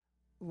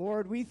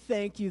Lord, we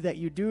thank you that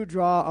you do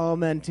draw all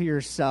men to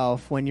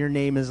yourself when your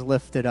name is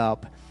lifted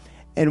up.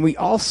 And we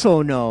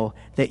also know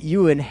that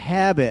you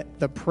inhabit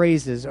the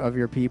praises of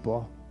your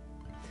people.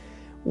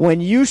 When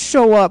you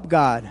show up,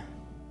 God,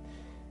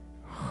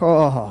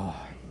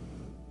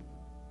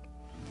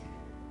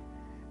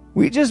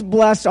 we just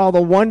bless all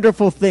the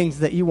wonderful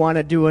things that you want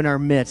to do in our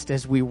midst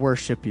as we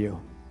worship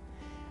you.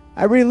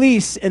 I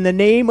release in the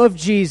name of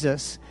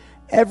Jesus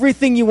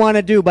everything you want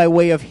to do by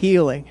way of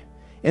healing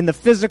in the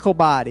physical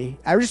body.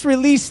 I just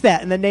release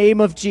that in the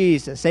name of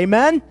Jesus.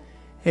 Amen?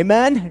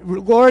 Amen?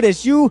 Lord,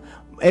 as you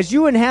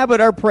inhabit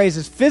our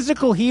praises,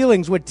 physical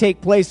healings would take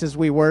place as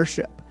we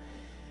worship.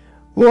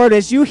 Lord,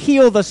 as you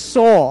heal the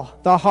soul,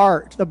 the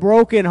heart, the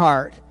broken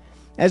heart,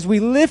 as we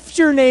lift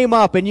your name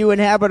up and you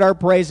inhabit our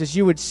praises,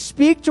 you would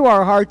speak to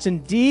our hearts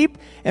in deep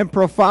and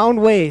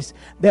profound ways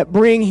that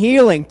bring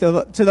healing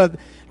to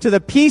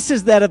the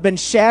pieces that have been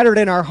shattered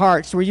in our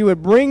hearts, where you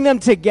would bring them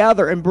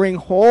together and bring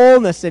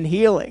wholeness and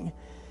healing.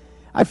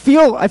 I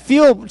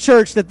feel,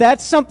 church,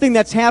 that's something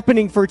that's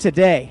happening for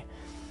today.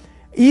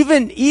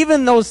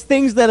 Even those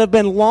things that have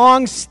been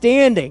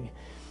long-standing,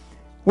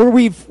 where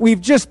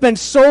we've just been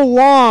so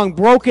long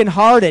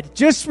brokenhearted,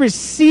 just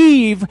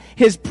receive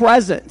his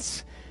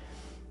presence.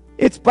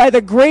 It's by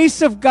the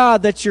grace of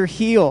God that you're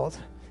healed.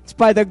 It's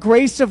by the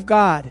grace of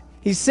God.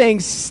 He's saying,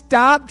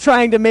 stop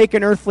trying to make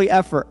an earthly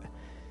effort.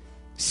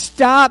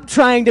 Stop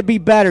trying to be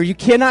better. You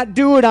cannot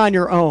do it on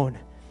your own.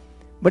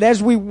 But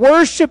as we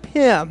worship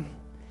him,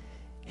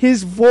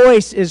 his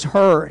voice is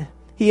heard.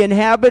 He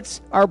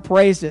inhabits our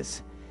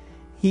praises.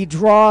 He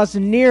draws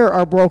near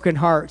our broken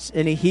hearts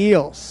and he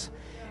heals.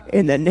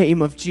 In the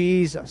name of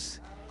Jesus.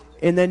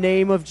 In the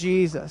name of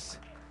Jesus.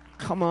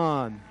 Come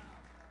on.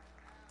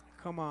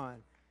 Come on.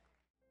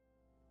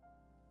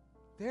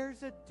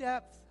 There's a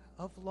depth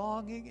of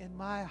longing in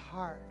my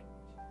heart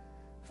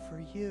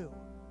for you.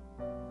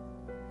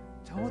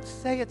 Don't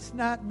say it's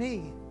not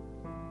me.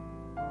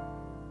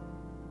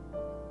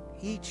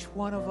 Each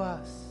one of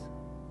us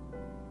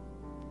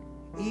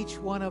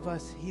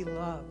he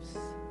loves.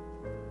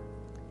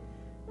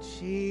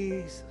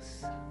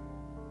 Jesus.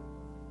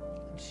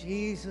 In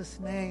Jesus'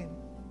 name.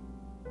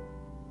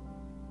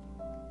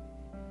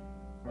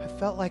 I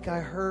felt like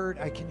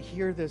I can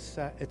hear this,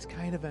 it's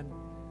kind of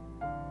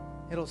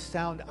it'll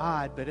sound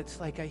odd, but it's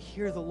like I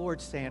hear the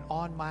Lord saying,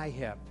 on my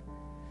hip.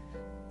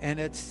 And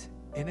it's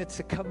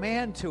a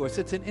command to us.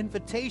 It's an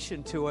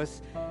invitation to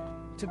us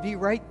to be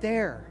right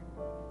there.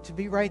 To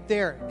be right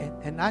there.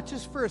 And not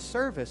just for a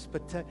service,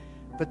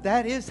 but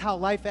that is how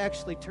life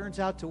actually turns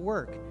out to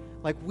work.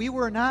 Like, we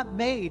were not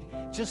made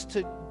just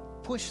to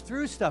push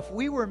through stuff.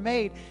 We were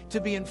made to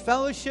be in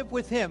fellowship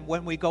with him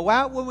when we go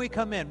out, when we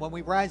come in, when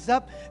we rise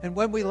up, and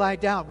when we lie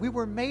down. We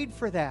were made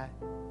for that.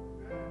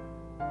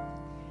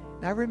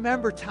 And I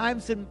remember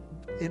times in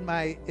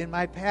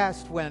my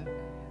past when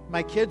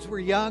my kids were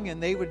young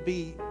and they would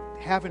be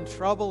having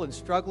trouble and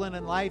struggling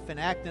in life and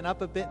acting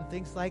up a bit and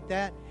things like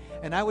that.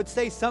 And I would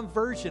say some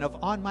version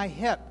of on my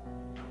hip.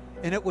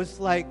 And it was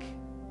like,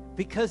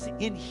 because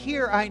in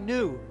here I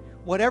knew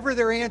whatever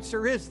their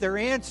answer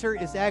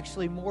is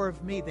actually more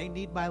of me. They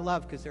need my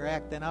love because they're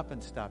acting up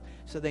and stuff.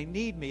 So they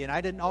need me, and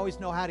I didn't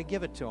always know how to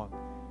give it to them.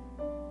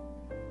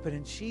 But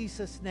in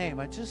Jesus' name,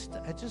 I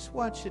just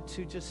want you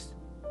to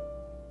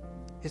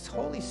is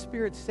Holy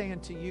Spirit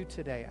saying to you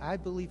today, I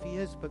believe he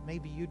is, but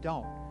maybe you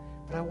don't.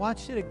 But I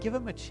want you to give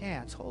him a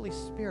chance. Holy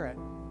Spirit,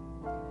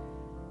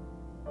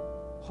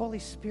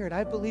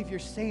 I believe you're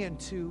saying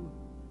to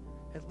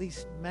at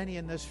least many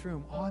in this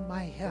room, on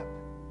my hip.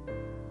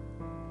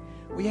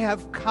 We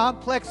have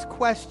complex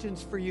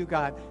questions for you,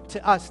 God.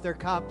 To us, they're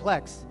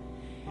complex.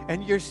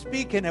 And you're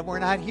speaking and we're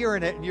not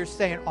hearing it, and you're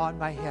saying, on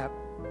my hip.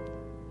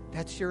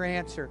 That's your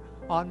answer,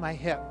 on my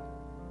hip.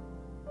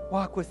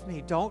 Walk with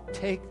me. Don't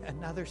take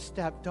another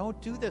step.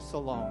 Don't do this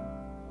alone.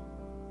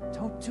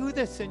 Don't do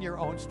this in your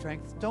own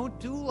strength. Don't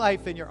do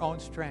life in your own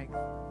strength.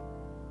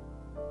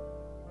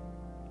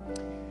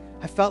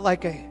 I felt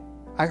like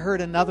I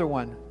heard another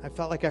one.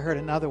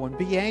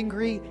 Be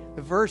angry.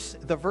 The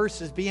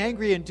verse is, be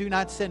angry and do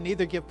not sin,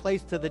 neither give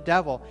place to the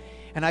devil.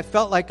 And I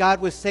felt like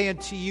God was saying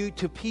to you,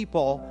 to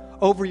people,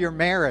 over your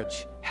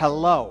marriage,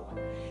 hello.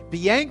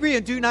 Be angry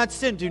and do not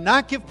sin. Do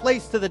not give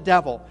place to the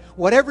devil.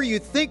 Whatever you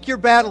think your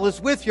battle is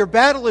with, your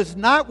battle is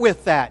not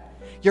with that.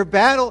 Your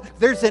battle,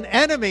 there's an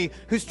enemy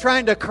who's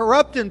trying to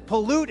corrupt and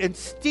pollute and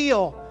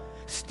steal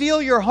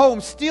your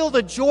home, steal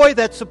the joy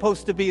that's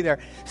supposed to be there,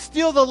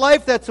 steal the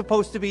life that's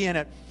supposed to be in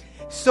it.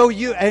 So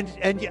you,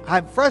 and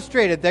I'm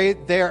frustrated.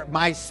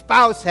 My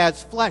spouse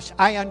has flesh.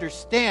 I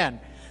understand.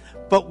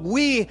 But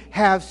we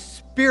have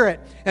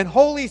spirit. And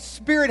Holy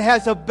Spirit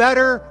has a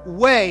better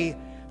way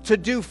to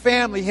do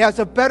family. He has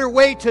a better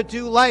way to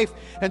do life.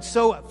 And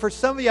so for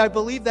some of you, I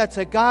believe that's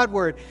a God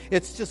word.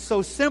 It's just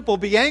so simple.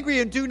 Be angry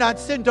and do not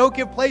sin. Don't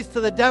give place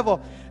to the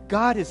devil.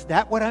 God, is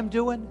that what I'm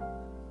doing?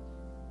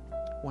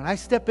 When I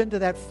step into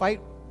that fight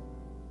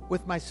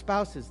with my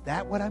spouse, is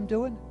that what I'm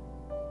doing?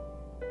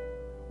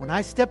 When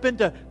I step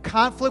into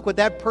conflict with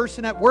that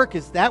person at work,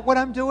 is that what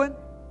I'm doing?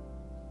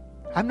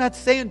 I'm not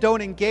saying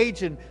don't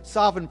engage in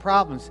solving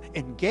problems.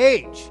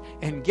 Engage,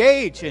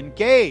 engage,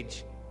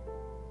 engage.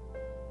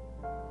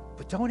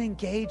 But don't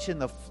engage in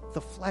the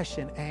flesh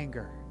in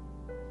anger.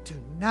 Do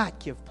not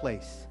give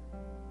place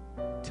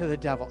to the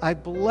devil. I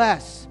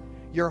bless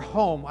your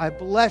home. I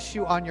bless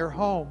you on your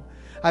home.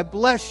 I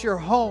bless your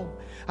home.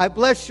 I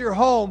bless your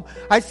home.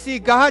 I see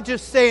God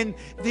just saying,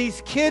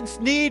 these kids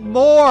need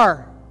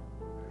more.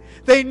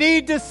 They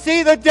need to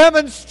see the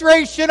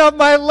demonstration of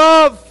my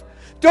love.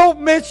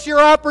 Don't miss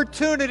your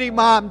opportunity,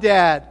 Mom,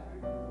 Dad.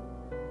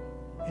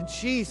 In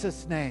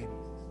Jesus' name.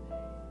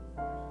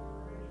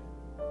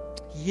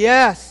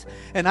 Yes.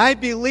 And I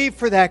believe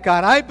for that,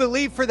 God. I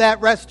believe for that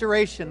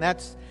restoration. I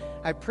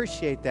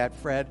appreciate that,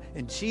 Fred.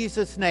 In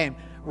Jesus' name.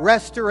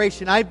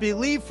 Restoration. I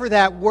believe for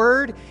that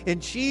word.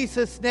 In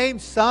Jesus' name.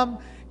 Some,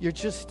 you're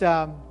just,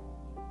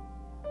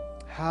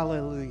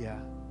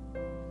 hallelujah.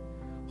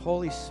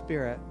 Holy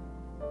Spirit.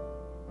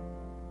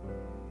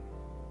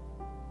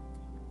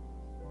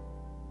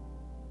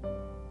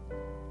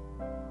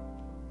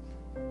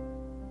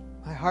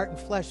 My heart and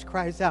flesh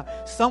cries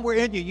out. Somewhere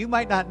in you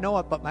might not know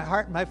it, but my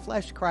heart and my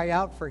flesh cry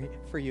out for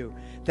you.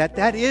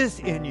 That is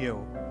in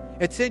you.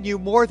 It's in you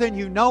more than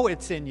you know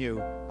it's in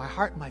you. My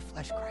heart and my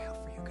flesh cry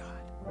out for you,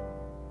 God.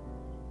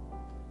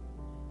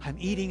 I'm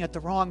eating at the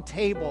wrong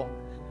table.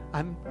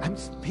 I'm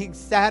being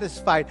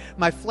satisfied.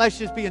 My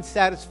flesh is being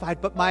satisfied,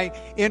 but my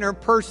inner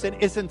person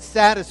isn't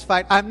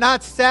satisfied. I'm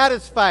not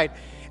satisfied.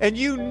 And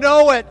you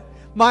know it.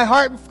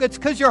 It's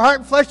because your heart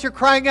and flesh are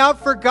crying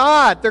out for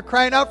God. They're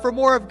crying out for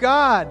more of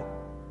God.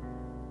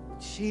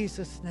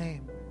 Jesus'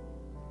 name.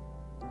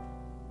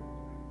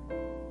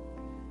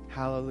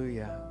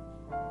 Hallelujah.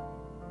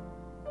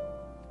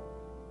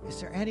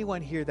 Is there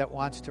anyone here that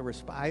wants to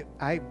respond?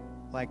 I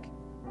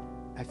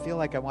feel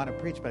like I want to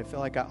preach, but I feel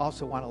like I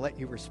also want to let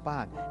you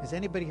respond. Does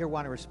anybody here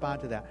want to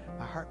respond to that?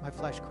 My heart, my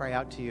flesh cry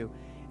out to you.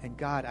 And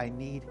God, I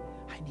need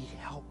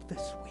help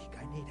this week.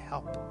 I need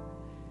help.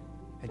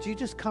 And you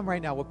just come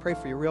right now. We'll pray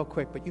for you real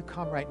quick, but you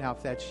come right now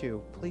if that's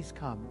you. Please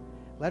come.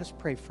 Let us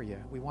pray for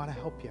you. We want to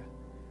help you.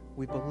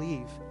 We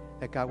believe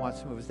that God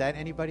wants to move. Is that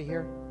anybody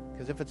here?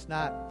 Because if it's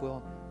not,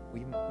 we'll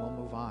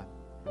move on.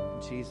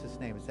 In Jesus'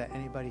 name. Is that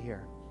anybody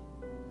here?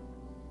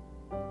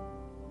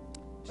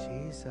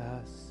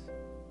 Jesus.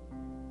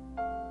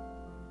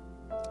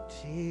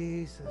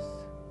 Jesus.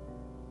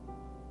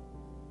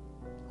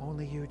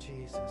 Only you,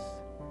 Jesus.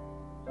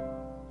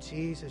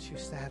 Jesus, you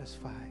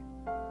satisfy.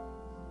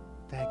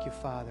 Thank you,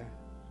 Father.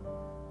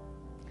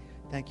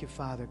 Thank you,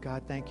 Father.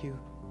 God, thank you.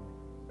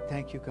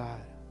 Thank you,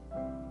 God.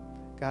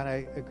 God,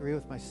 I agree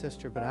with my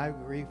sister, but I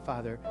agree,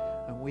 Father,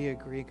 and we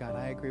agree, God.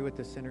 I agree with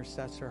this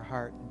intercessor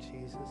heart in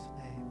Jesus'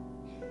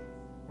 name.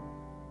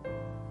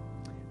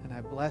 And I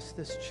bless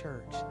this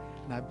church,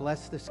 and I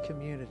bless this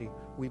community.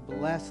 We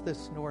bless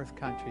this North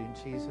Country in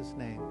Jesus'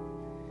 name.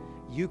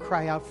 You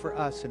cry out for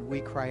us, and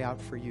we cry out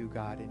for you,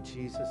 God, in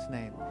Jesus'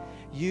 name.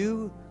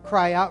 You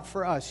cry out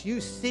for us.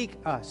 You seek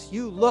us.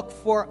 You look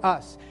for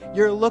us.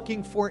 You're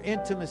looking for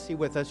intimacy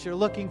with us. You're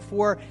looking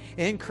for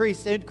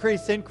increased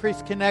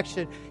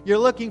connection. You're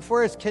looking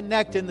for us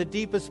connect in the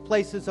deepest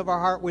places of our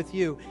heart with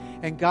you.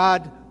 And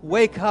God,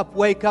 wake up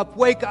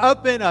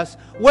in us.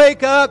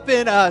 Wake up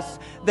in us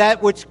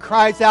that which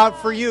cries out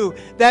for you.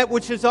 That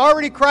which is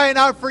already crying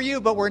out for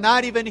you, but we're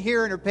not even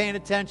hearing or paying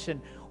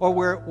attention. Or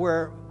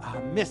we're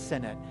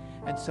missing it.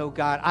 And so,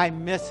 God, I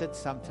miss it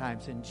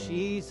sometimes. In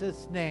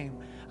Jesus' name,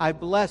 I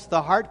bless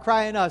the heart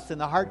cry in us and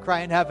the heart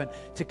cry in heaven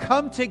to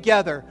come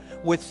together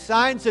with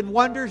signs and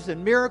wonders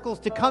and miracles,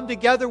 to come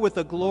together with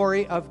the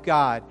glory of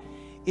God.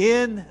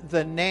 In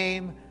the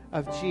name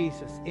of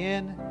Jesus.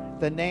 In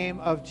the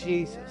name of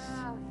Jesus.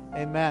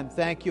 Amen.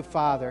 Thank you,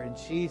 Father. In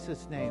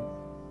Jesus' name.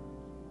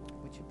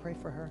 Would you pray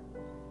for her?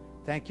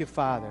 Thank you,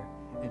 Father.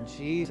 In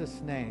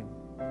Jesus' name.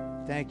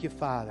 Thank you,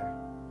 Father.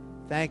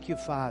 Thank you,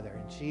 Father.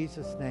 In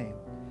Jesus' name,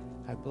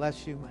 I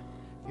bless you.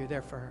 You're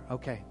there for her?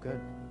 Okay, good.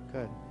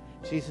 In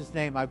Jesus'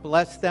 name, I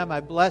bless them. I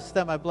bless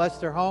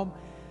their home.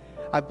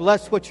 I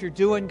bless what you're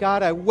doing,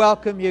 God. I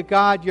welcome you,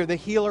 God. You're the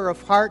healer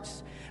of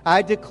hearts.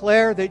 I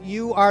declare that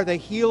you are the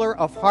healer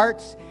of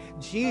hearts.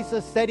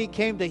 Jesus said he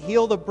came to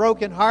heal the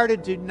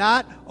brokenhearted. Do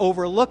not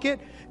overlook it.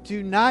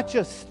 Do not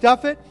just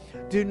stuff it.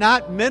 Do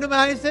not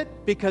minimize it,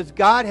 because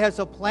God has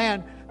a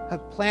plan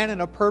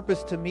and a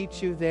purpose to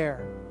meet you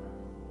there.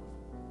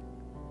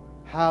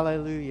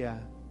 Hallelujah.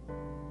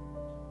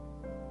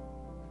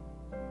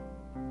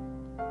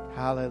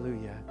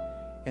 Hallelujah.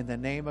 In the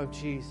name of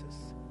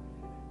Jesus.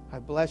 I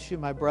bless you,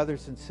 my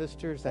brothers and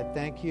sisters. I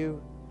thank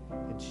you.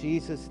 In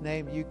Jesus'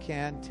 name, you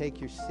can take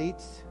your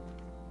seats.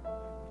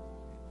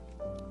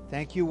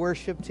 Thank you,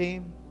 worship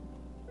team.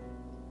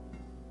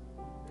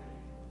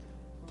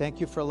 Thank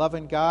you for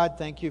loving God.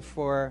 Thank you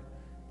for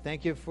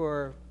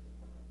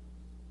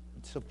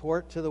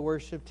support to the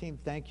worship team.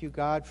 Thank you,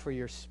 God, for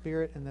your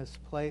spirit in this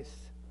place.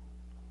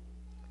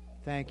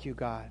 Thank you,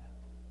 God.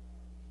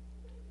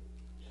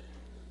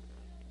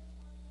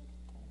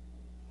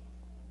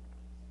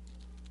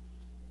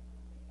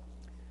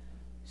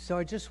 So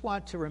I just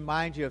want to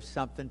remind you of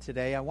something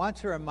today. I want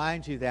to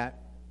remind you that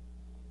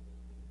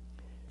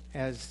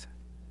as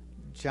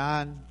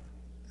John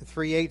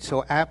 3:8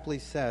 so aptly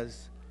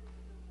says,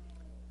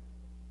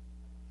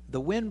 the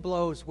wind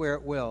blows where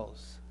it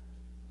wills,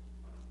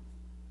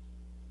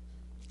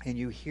 and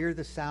you hear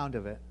the sound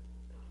of it,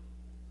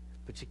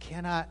 but you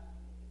cannot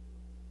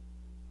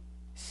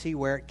see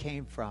where it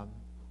came from.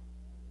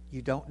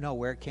 You don't know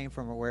where it came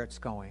from or where it's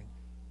going.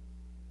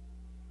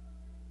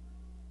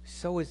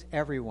 So is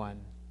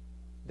everyone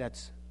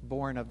that's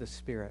born of the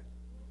Spirit.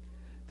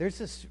 There's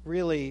this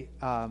really,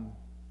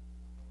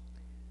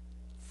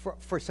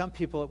 for some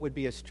people it would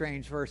be a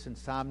strange verse in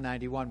Psalm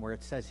 91 where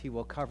it says he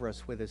will cover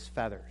us with his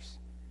feathers.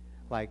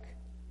 Like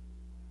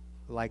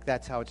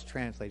that's how it's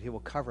translated. He will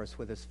cover us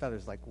with his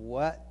feathers. Like,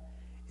 what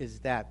is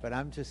that? But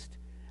I'm just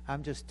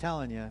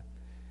telling you,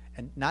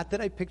 and not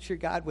that I picture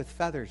God with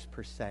feathers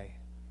per se,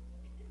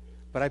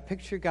 but I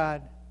picture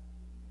God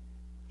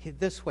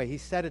this way. He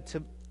said it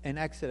in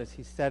Exodus.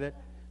 He said it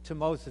to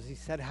Moses. He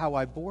said, how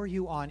I bore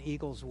you on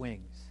eagle's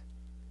wings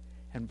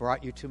and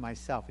brought you to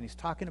myself. And he's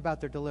talking about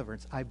their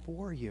deliverance. I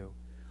bore you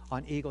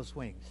on eagle's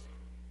wings.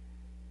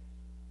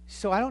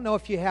 So I don't know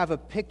if you have a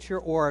picture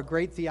or a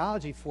great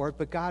theology for it,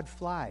 but God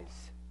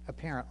flies,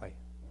 apparently.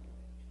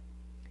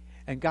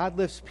 And God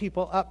lifts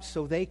people up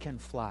so they can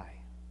fly.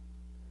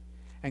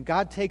 And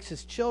God takes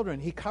his children.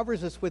 He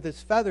covers us with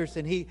his feathers,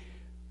 and he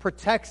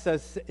protects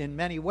us in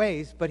many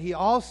ways, but he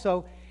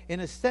also, in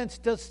a sense,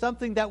 does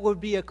something that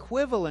would be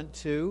equivalent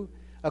to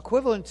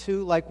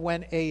like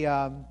when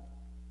a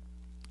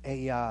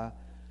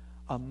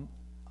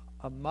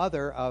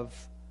mother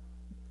of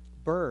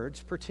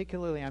birds,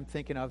 particularly I'm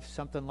thinking of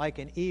something like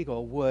an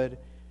eagle, would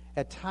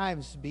at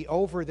times be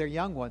over their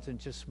young ones and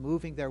just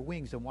moving their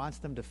wings and wants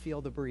them to feel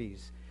the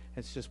breeze.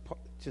 It's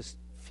just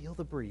feel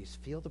the breeze,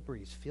 feel the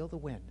breeze, feel the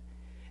wind.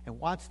 And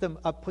wants them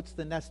up, puts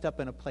the nest up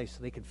in a place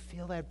so they can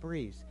feel that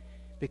breeze,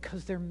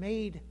 because they're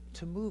made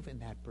to move in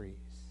that breeze.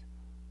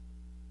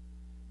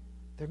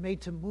 They're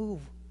made to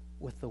move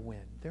with the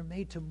wind. They're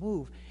made to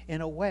move in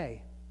a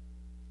way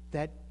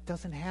that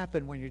doesn't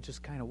happen when you're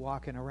just kind of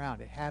walking around.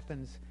 It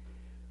happens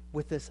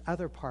with this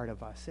other part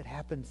of us. It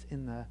happens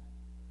in the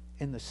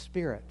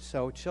spirit.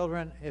 So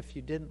children, if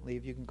you didn't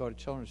leave, you can go to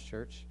children's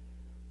church.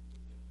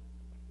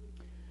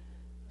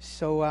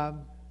 So I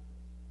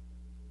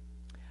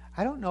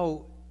don't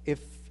know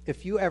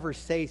if you ever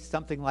say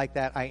something like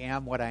that, I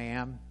am what I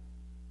am,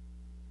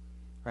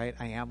 right?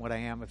 I am what I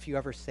am. If you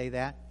ever say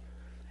that,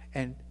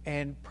 and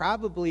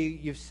probably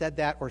you've said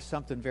that or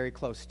something very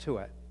close to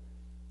it,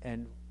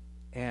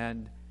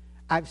 and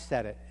I've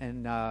said it,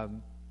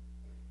 and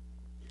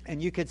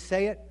you could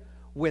say it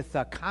with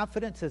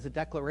confidence as a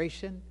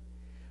declaration,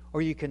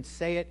 or you can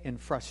say it in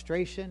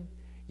frustration.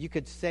 You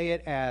could say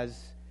it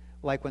as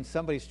like when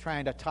somebody's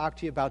trying to talk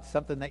to you about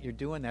something that you're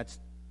doing that's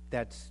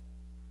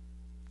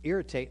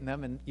irritating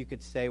them, and you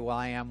could say, well,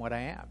 I am what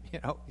I am.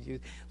 You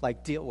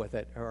like deal with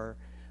it, or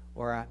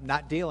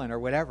not dealing, or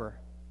whatever.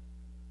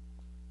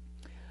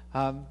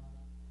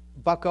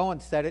 Buck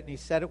Owens said it, and he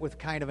said it with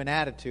kind of an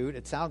attitude.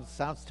 It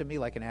sounds to me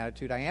like an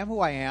attitude. I am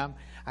who I am.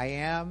 I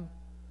am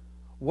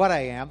what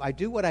I am. I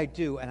do what I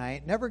do, and I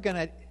ain't never going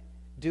to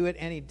do it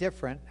any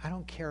different. I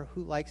don't care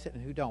who likes it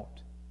and who don't.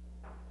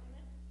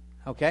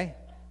 Okay?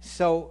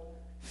 So,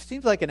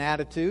 seems like an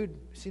attitude,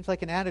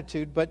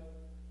 but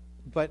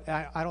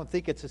I don't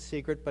think it's a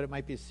secret, but it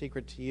might be a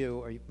secret to you,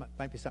 or it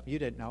might be something you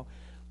didn't know.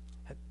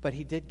 But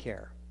he did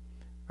care,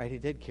 right? He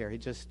did care. He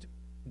just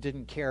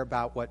didn't care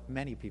about what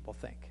many people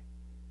think.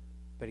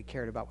 But he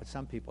cared about what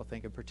some people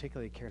think, and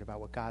particularly cared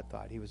about what God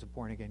thought. He was a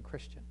born-again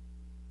Christian.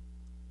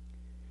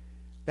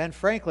 Ben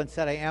Franklin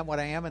said, I am what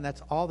I am, and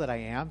that's all that I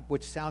am,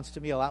 which sounds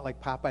to me a lot like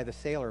Popeye the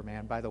Sailor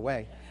Man, by the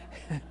way,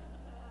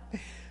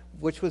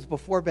 which was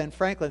before Ben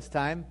Franklin's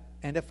time.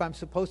 And if I'm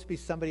supposed to be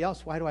somebody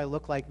else, why do I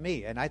look like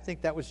me? And I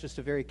think that was just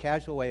a very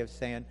casual way of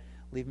saying,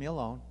 leave me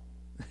alone.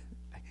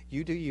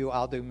 You do you,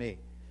 I'll do me.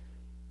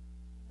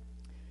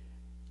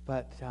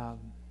 But,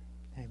 amen,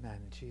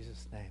 in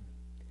Jesus' name.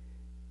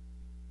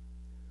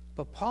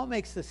 But Paul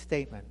makes this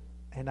statement,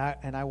 and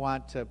I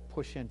want to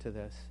push into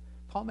this.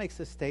 Paul makes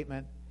this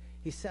statement.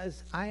 He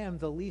says, I am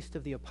the least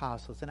of the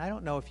apostles. And I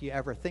don't know if you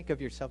ever think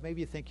of yourself.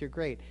 Maybe you think you're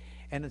great.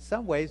 And in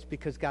some ways,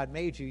 because God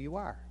made you, you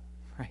are,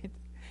 right?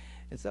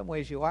 In some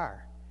ways you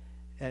are.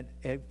 And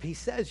he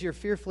says you're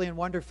fearfully and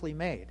wonderfully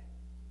made.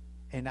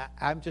 And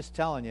I'm just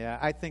telling you,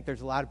 I think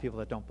there's a lot of people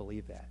that don't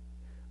believe that.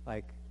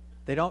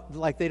 They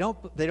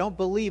don't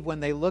believe when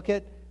they look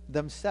at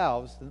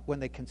themselves, when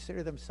they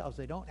consider themselves,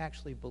 they don't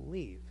actually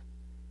believe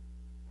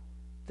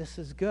this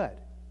is good.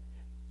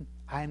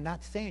 I'm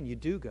not saying you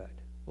do good.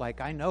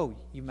 Like, I know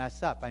you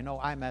mess up. I know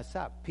I mess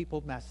up.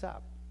 People mess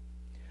up.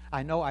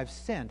 I know I've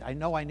sinned. I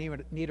know I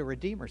need a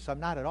redeemer, so I'm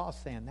not at all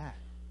saying that.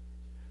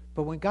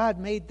 But when God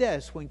made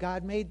this, when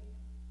God made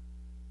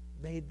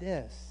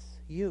this,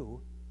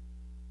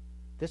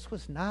 this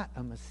was not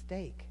a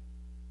mistake.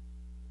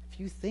 If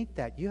you think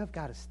that, you have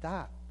got to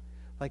stop.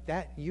 Like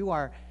that,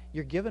 you're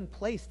given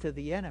place to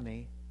the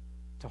enemy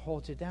to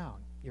hold you down.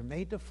 You're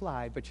made to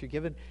fly, but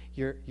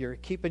you're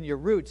keeping your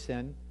roots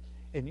in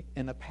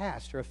in the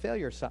past or a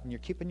failure or something. You're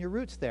keeping your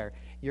roots there.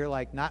 You're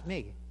like, not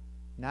me,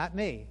 not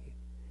me,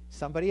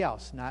 somebody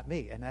else, not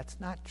me. And that's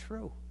not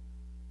true.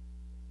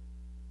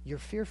 You're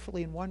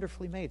fearfully and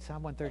wonderfully made,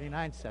 Psalm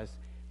 139 says.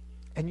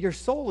 And your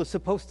soul is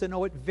supposed to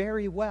know it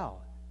very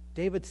well.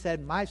 David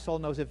said, my soul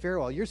knows it very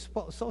well. Your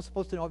soul's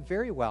supposed to know it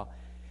very well.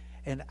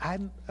 And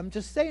I'm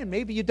just saying,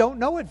 maybe you don't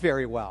know it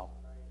very well.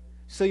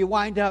 So you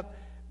wind up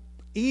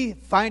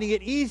finding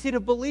it easy to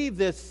believe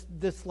this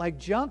like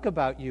junk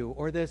about you,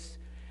 or the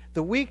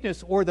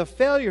weakness or the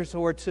failures,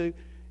 or to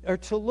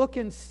look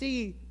and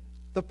see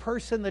the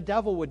person the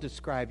devil would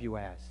describe you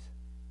as.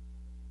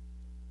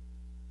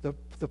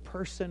 The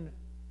person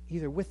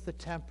either with the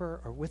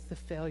temper or with the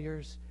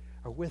failures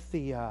or with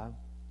the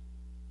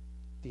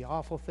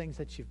awful things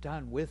that you've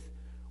done, with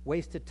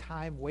wasted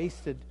time,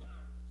 wasted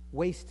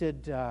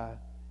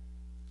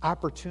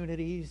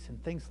opportunities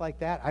and things like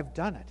that. I've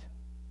done it.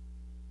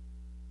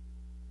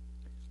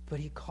 But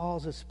he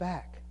calls us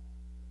back.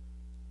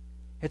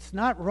 It's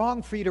not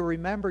wrong for you to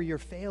remember your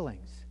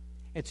failings.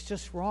 It's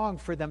just wrong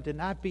for them to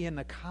not be in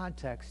the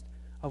context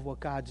of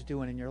what God's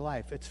doing in your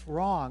life. It's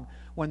wrong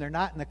when they're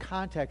not in the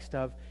context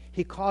of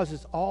he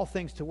causes all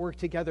things to work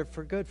together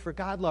for good for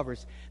God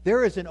lovers.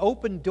 There is an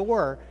open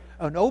door,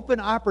 an open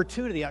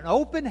opportunity, an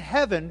open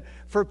heaven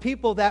for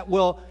people that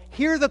will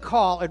hear the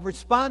call and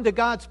respond to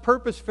God's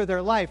purpose for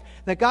their life.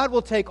 That God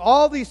will take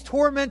all these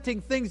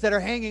tormenting things that are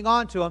hanging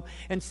on to them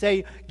and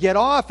say, get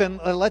off and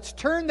let's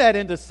turn that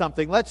into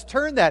something. Let's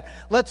turn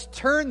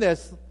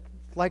this,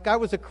 like I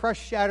was a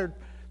crushed, shattered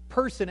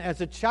person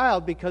as a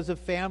child because of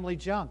family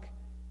junk.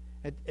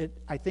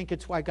 I think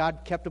it's why God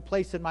kept a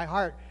place in my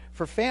heart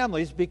for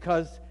families,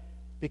 because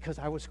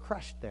I was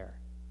crushed there.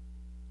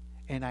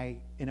 And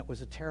it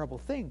was a terrible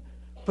thing.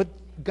 But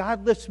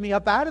God lifts me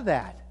up out of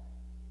that.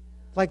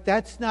 Like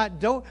that's not,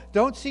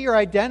 don't see your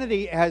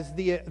identity as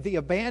the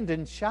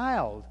abandoned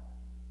child,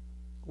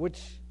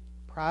 which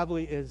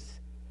probably is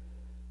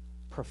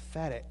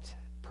prophetic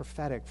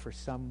for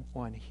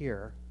someone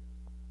here,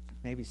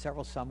 maybe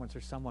several someones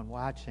or someone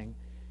watching,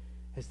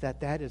 is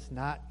that is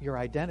not your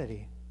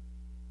identity.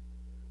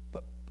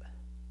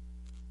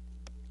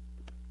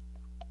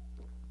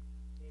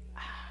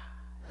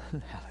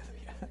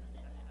 Hallelujah.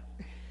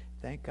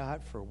 Thank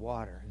God for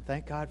water, and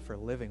thank God for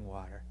living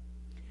water.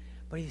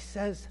 But he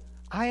says,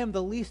 I am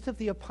the least of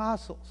the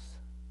apostles.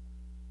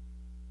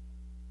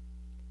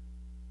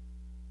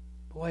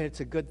 Boy,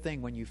 it's a good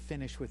thing when you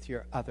finish with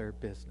your other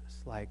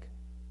business. Like,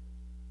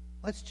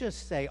 let's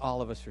just say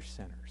all of us are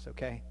sinners,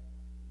 okay?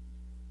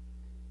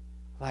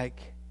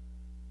 Like,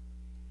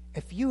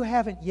 if you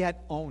haven't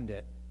yet owned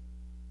it,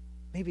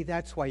 maybe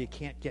that's why you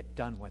can't get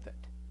done with it.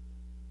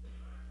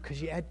 Because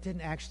you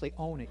didn't actually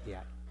own it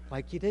yet.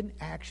 Like you didn't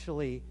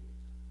actually,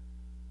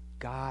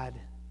 God,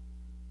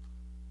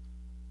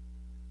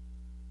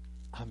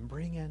 I'm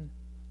bringing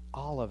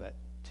all of it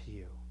to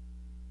you.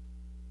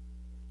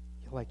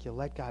 Like you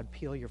let God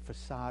peel your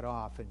facade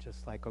off and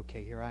just like,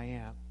 okay, here I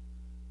am.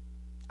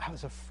 I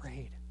was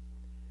afraid.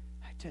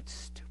 I did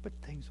stupid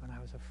things when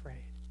I was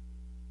afraid.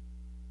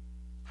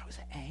 I was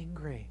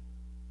angry.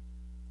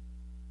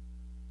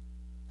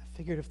 I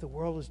figured if the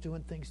world was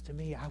doing things to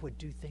me, I would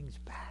do things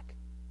back.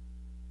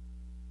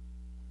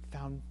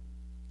 Found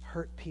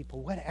hurt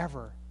people,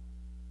 whatever.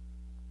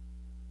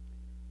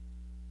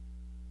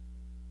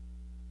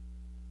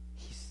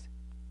 He's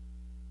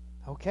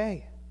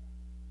okay.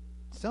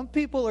 Some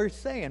people are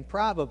saying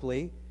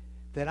probably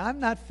that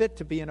I'm not fit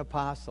to be an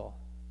apostle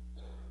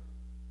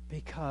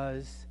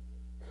because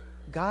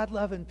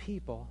God-loving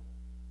people,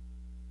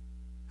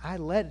 I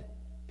led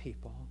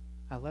people.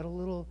 I led a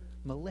little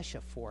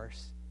militia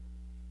force,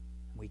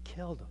 and we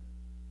killed them,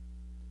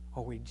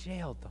 or we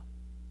jailed them.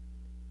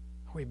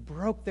 We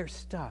broke their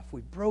stuff.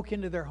 We broke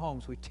into their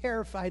homes. We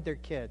terrified their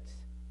kids.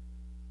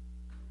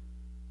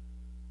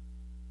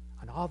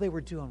 And all they were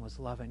doing was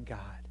loving God.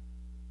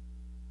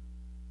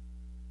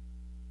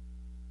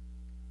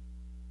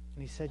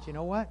 And he said, you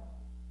know what?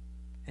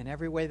 In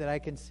every way that I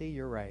can see,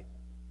 you're right.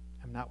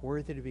 I'm not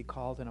worthy to be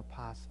called an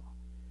apostle.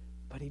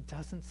 But he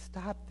doesn't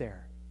stop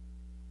there.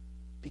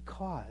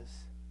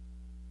 Because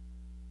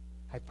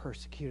I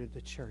persecuted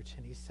the church.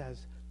 And he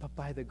says, but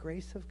by the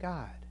grace of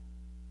God,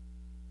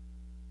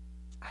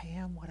 I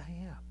am what I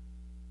am.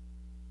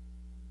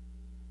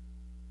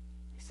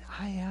 He said,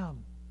 I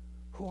am.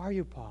 Who are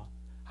you, Paul?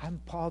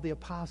 I'm Paul the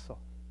apostle.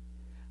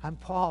 I'm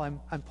Paul.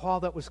 I'm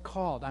Paul that was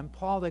called. I'm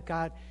Paul that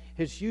God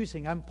is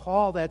using. I'm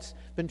Paul that's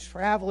been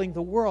traveling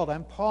the world.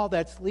 I'm Paul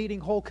that's leading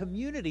whole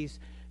communities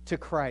to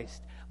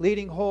Christ,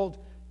 leading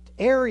whole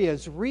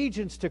areas,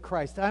 regions to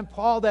Christ. I'm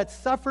Paul that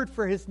suffered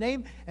for his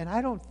name, and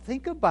I don't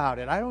think about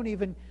it. I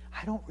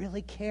don't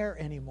really care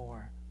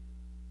anymore.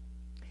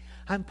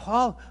 I'm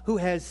Paul who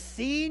has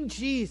seen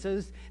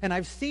Jesus, and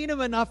I've seen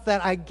him enough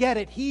that I get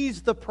it.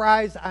 He's the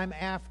prize I'm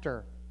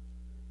after.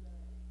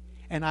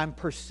 And I'm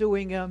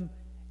pursuing him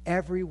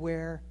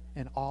everywhere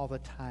and all the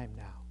time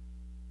now.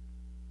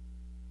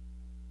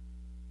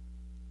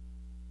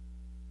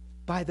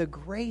 By the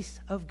grace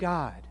of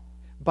God,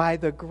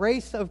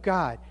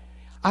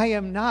 I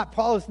am not.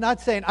 Paul is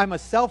not saying I'm a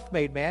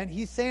self-made man.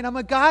 He's saying I'm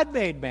a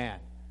God-made man.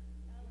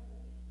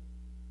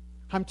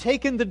 I'm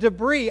taking the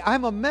debris.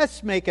 I'm a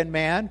mess-making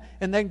man,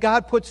 and then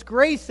God puts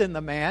grace in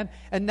the man,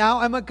 and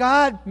now I'm a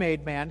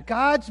God-made man.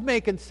 God's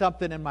making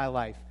something in my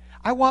life.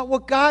 I want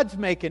what God's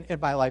making in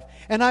my life,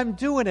 and I'm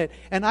doing it.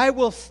 And I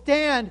will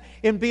stand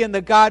in being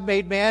the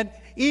God-made man,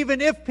 even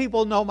if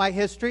people know my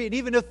history, and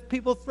even if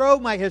people throw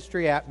my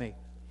history at me.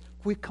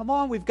 We've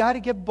got to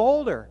get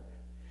bolder.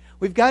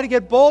 We've got to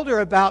get bolder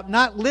about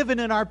not living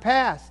in our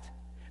past,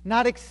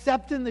 not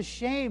accepting the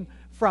shame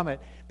from it.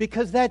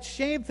 Because that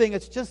shame thing,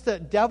 it's just a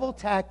devil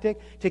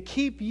tactic to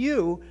keep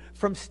you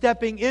from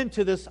stepping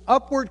into this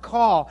upward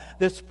call,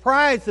 this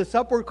prize, this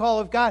upward call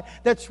of God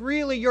that's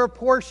really your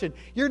portion.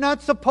 You're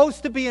not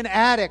supposed to be an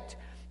addict.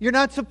 You're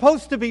not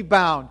supposed to be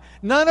bound.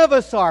 None of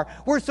us are.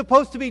 We're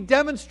supposed to be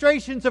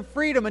demonstrations of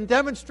freedom and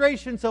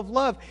demonstrations of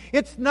love.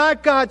 It's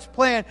not God's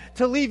plan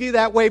to leave you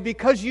that way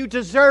because you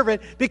deserve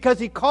it, because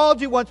He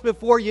called you once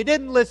before, you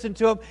didn't listen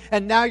to Him,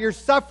 and now you're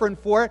suffering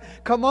for it.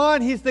 Come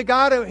on, He's the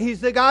God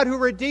who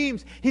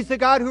redeems. He's the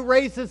God who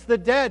raises the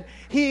dead.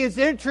 He is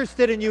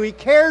interested in you. He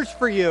cares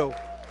for you.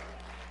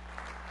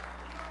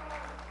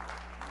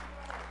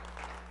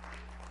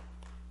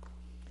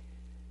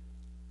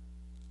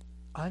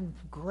 On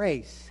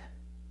grace,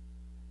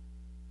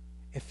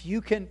 if you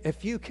can,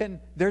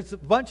 there's a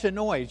bunch of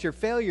noise. Your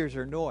failures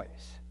are noise.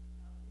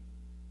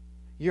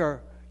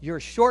 Your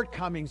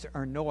shortcomings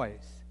are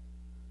noise.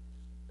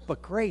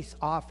 But grace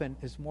often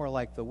is more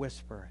like the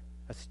whisper,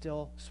 a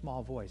still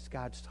small voice.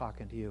 God's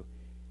talking to you.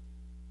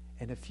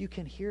 And if you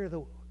can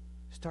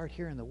start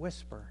hearing the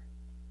whisper,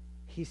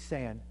 He's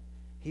saying,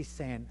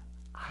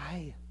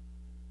 I've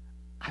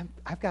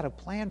got a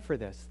plan for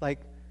this. Like,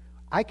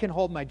 I can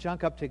hold my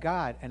junk up to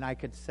God, and I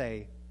could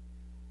say,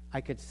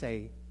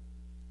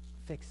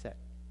 fix it.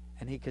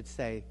 And He could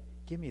say,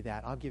 give me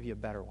that, I'll give you a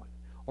better one.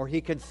 Or He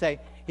could say,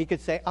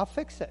 I'll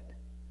fix it.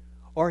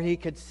 Or He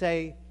could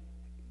say,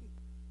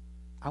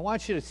 I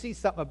want you to see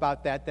something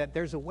about that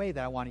there's a way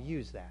that I want to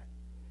use that.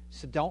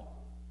 So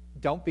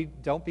don't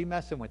be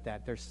messing with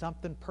that. There's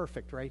something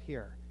perfect right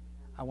here.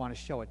 I want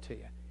to show it to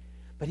you.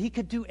 But He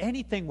could do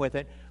anything with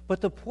it.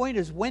 But the point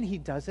is, when He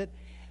does it,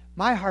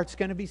 my heart's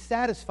going to be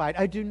satisfied.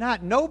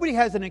 Nobody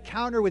has an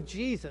encounter with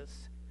Jesus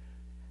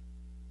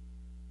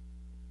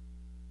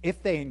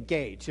if they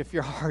engage, if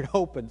your heart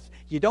opens.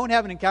 You don't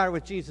have an encounter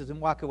with Jesus and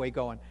walk away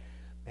going,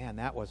 man,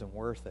 that wasn't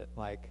worth it.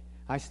 Like,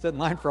 I stood in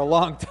line for a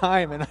long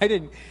time and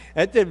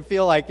it didn't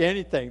feel like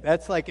anything.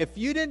 That's like, if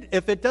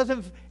it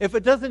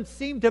doesn't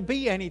seem to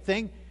be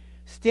anything,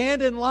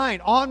 stand in line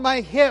on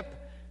my hip,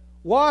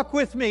 walk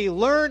with me,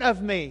 learn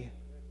of me.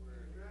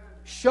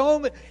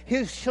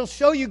 He'll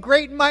show you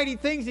great and mighty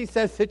things, He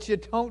says, that you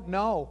don't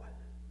know.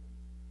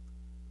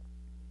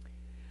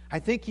 I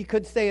think you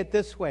could say it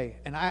this way,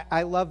 and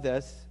I love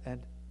this,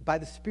 and by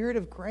the Spirit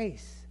of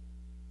grace,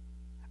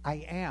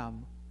 I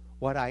am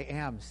what I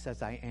am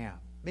says I am.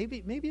 Maybe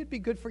it'd be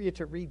good for you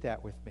to read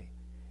that with me.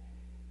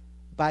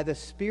 By the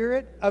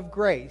Spirit of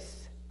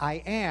grace,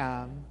 I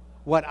am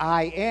what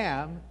I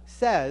am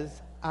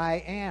says I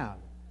am.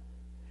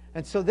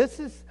 And so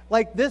there's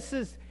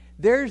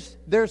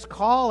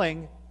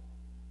calling,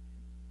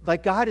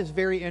 like God is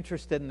very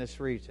interested in this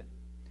region.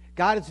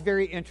 God is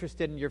very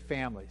interested in your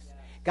families.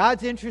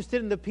 God's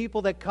interested in the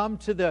people that come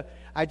to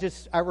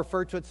I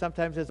refer to it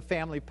sometimes as a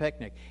family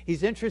picnic.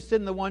 He's interested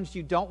in the ones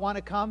you don't want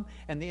to come,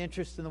 and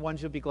interested in the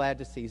ones you'll be glad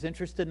to see. He's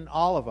interested in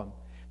all of them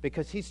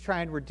because He's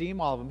trying to redeem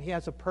all of them. He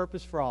has a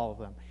purpose for all of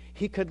them.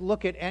 He could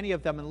look at any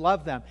of them and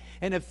love them.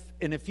 And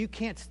if you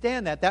can't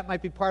stand that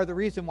might be part of the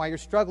reason why you're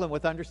struggling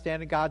with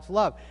understanding God's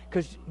love.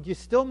 Because you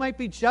still might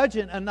be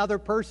judging another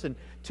person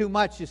too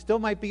much. You still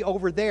might be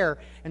over there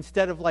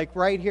instead of like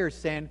right here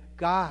saying,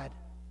 God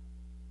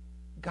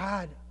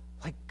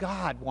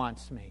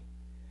wants me.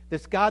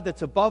 This God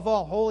that's above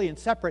all, holy and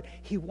separate,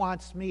 He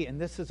wants me.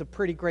 And this is a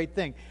pretty great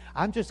thing.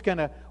 I'm just going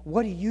to,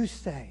 what do you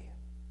say?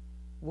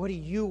 What do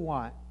you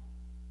want?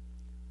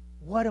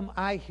 What am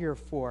I here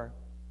for?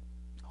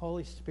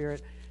 Holy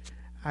Spirit,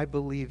 I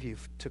believe You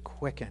to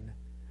quicken.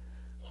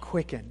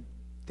 Quicken.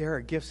 There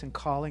are gifts and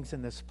callings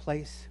in this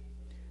place.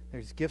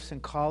 There's gifts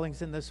and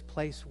callings in this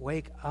place.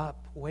 Wake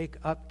up,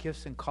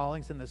 gifts and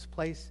callings in this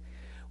place.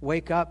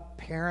 Wake up,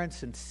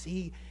 parents, and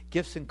see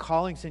gifts and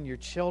callings in your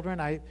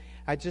children. I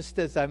just,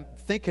 as I'm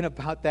thinking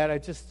about that, I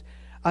just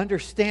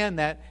understand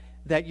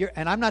that you're,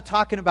 and I'm not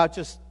talking about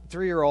just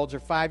 3-year-olds or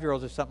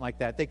 5-year-olds or something like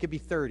that. They could be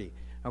 30,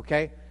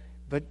 okay?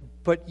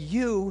 But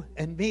you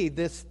and me,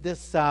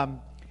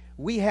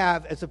 we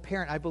have, as a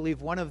parent, I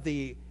believe one of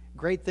the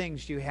great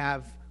things you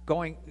have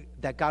going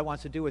that God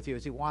wants to do with you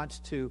is He wants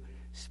to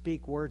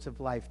speak words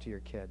of life to your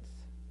kids.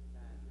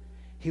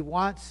 He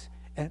wants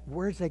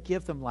words that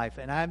give them life.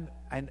 And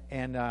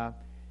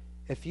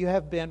if you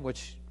have been,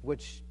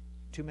 which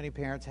too many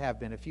parents have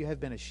been, if you have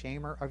been a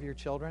shamer of your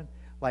children,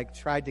 like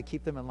tried to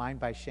keep them in line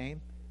by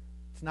shame,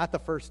 it's not the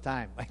first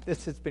time. Like,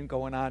 this has been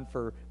going on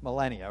for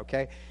millennia,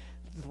 okay?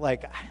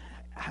 Like,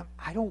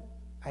 I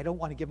don't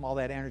want to give them all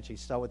that energy,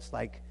 so it's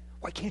like,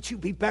 Why can't you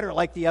be better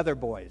like the other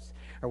boys?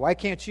 Or why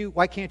can't you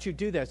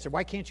do this? Or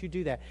why can't you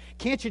do that?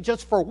 Can't you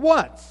just for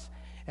once?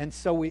 And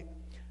so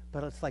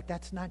but it's like,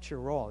 that's not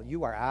your role.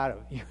 You are out of,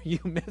 you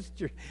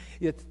missed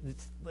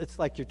it's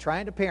like you're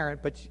trying to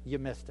parent, but you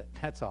missed it.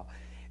 That's all.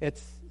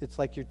 It's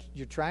like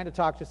you're trying to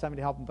talk to somebody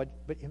to help them,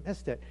 but you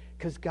missed it.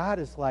 Because God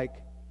is like,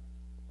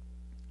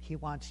 he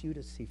wants you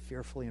to see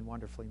fearfully and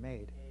wonderfully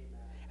made. Amen.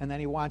 And then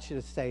he wants you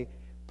to say,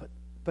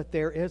 but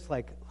there is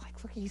like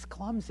look, he's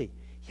clumsy.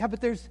 Yeah,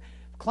 but there's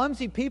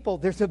clumsy people.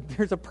 There's a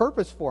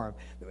purpose for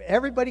them.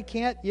 Everybody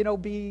can't,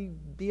 be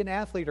an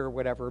athlete or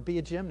whatever, or be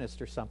a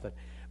gymnast or something.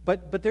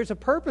 But there's a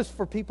purpose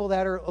for people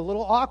that are a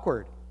little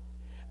awkward.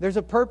 There's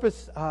a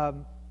purpose.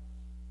 I'm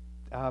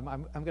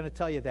going to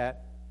tell you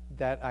that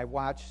I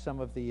watched some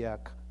of the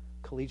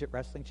collegiate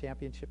wrestling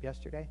championship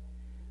yesterday.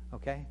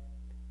 Okay,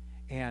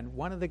 and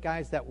one of the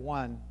guys that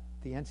won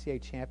the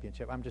NCAA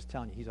championship, I'm just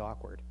telling you, he's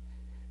awkward.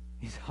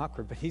 He's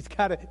awkward, but he's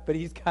got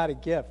a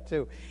gift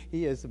too.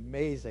 He is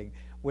amazing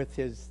with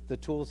the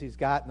tools he's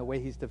got and the way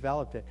he's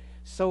developed it.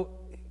 So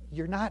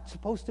you're not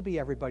supposed to be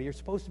everybody. You're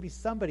supposed to be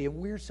somebody, and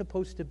we're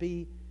supposed to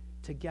be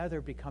together,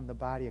 become the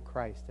body of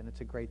Christ, and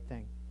it's a great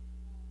thing.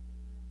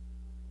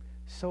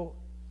 So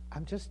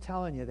I'm just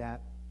telling you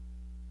that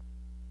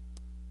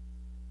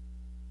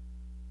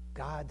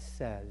God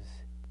says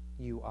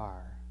you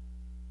are.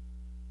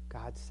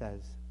 God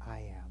says I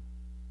am.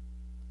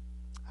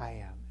 I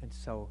am. And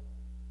so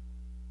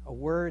a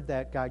word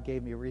that God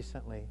gave me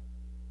recently,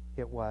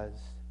 it was,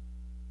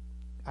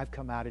 I've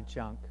come out of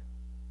junk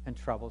and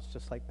troubles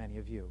just like many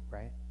of you,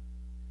 right?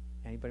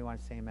 Anybody want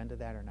to say amen to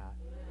that or not?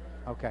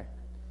 Okay.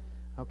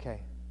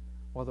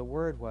 Well, the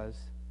word was,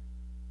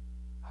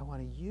 I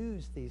want to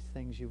use these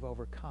things you've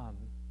overcome.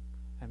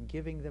 I'm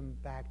giving them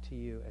back to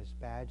you as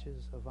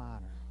badges of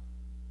honor.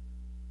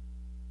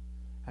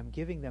 I'm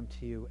giving them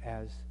to you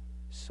as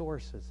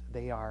sources.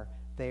 They are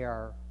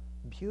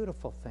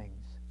beautiful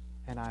things,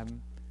 and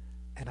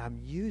I'm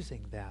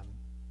using them,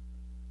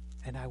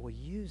 and I will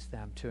use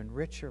them to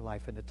enrich your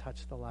life and to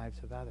touch the lives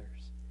of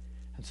others.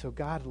 And so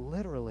God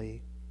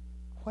literally,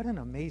 what an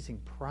amazing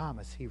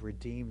promise. He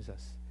redeems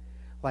us.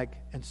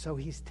 And so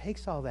he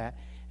takes all that,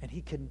 and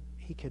he can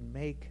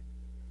make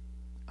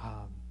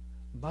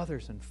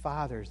mothers and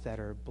fathers that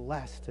are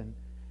blessed and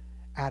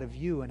out of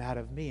you and out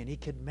of me, and he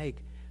can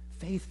make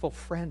faithful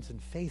friends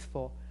and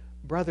faithful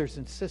brothers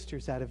and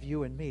sisters out of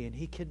you and me, and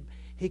he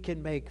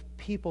can make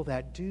people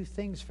that do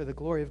things for the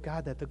glory of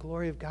God, that the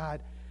glory of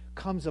God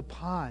comes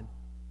upon,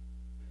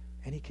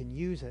 and he can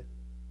use it.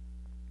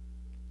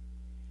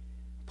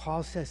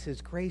 Paul says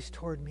his grace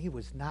toward me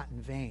was not in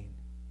vain.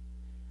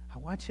 I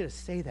want you to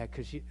say that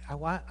because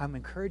I'm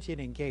encouraging you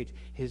to engage.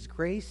 His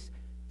grace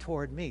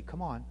toward me,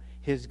 come on,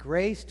 his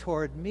grace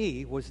toward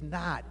me was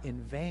not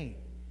in vain.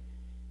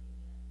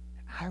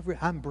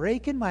 I'm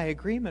breaking my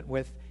agreement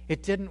with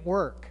it didn't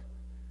work.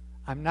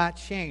 I'm not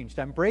changed.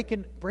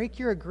 Break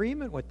your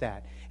agreement with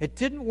that. It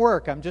didn't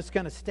work. I'm just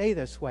going to stay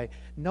this way.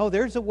 No,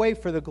 there's a way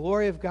for the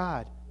glory of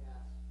God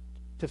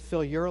to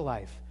fill your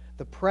life.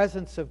 The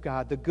presence of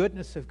God, the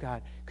goodness of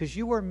God, because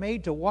you were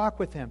made to walk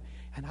with him.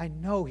 And I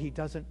know he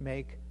doesn't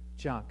make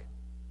junk.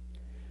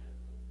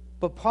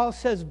 But Paul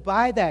says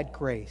by that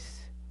grace,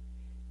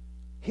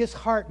 his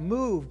heart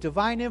moved,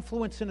 divine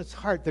influence in his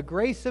heart, the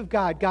grace of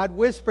God, God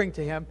whispering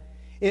to him,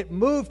 it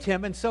moved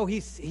him, and so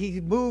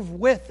he moved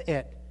with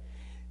it.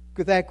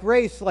 That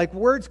grace, like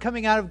words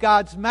coming out of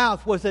God's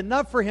mouth, was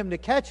enough for him to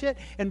catch it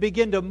and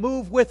begin to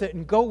move with it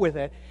and go with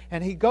it.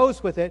 And he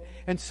goes with it.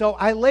 And so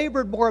I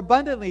labored more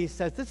abundantly, he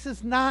says. This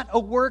is not a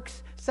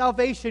works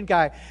salvation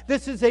guy.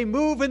 This is a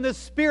move in the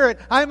Spirit.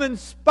 I'm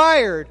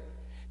inspired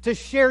to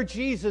share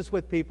Jesus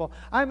with people.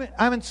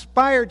 I'm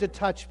inspired to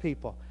touch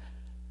people.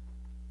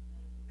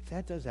 If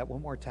that does that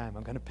one more time,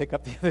 I'm going to pick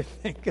up the other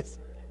thing.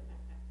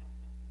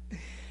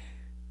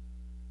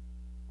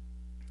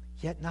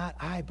 Yet not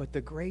I, but the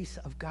grace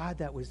of God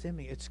that was in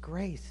me. It's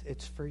grace.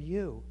 It's for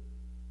you.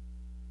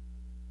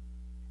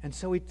 And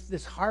so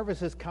this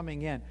harvest is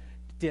coming in.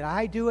 Did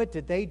I do it?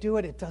 Did they do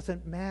it? It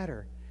doesn't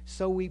matter.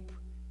 So we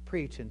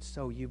preach, and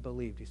so you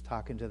believed. He's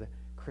talking to the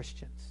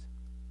Christians.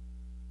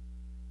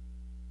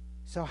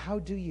 So how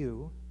do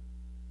you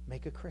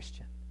make a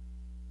Christian?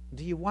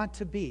 Do you want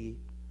to be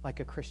like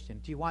a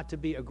Christian? Do you want to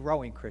be a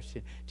growing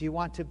Christian? Do you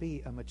want to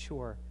be a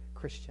mature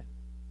Christian?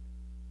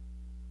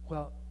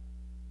 Well,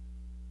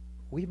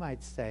 we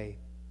might say,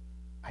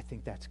 I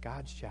think that's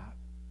God's job.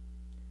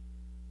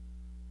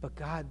 But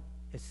God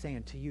is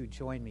saying to you,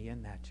 join me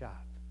in that job.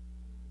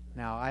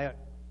 Now, I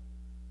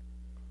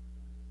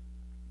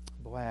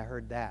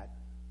heard that.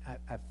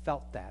 I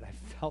felt that. I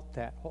felt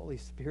that. Holy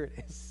Spirit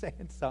is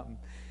saying something.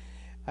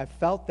 I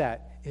felt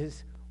that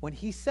is when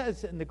he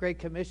says in the Great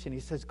Commission, he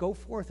says, go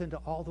forth into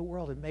all the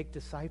world and make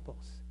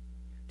disciples.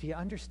 Do you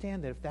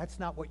understand that if that's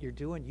not what you're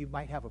doing, you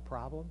might have a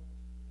problem?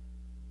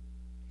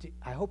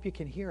 I hope you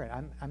can hear it.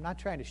 I'm not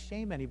trying to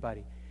shame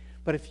anybody.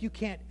 But if you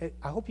can't,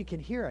 I hope you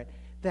can hear it.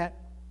 That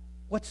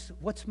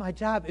what's my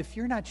job? If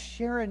you're not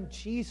sharing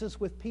Jesus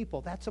with people,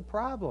 that's a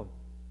problem.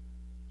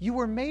 You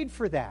were made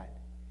for that.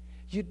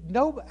 You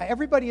know,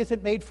 everybody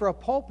isn't made for a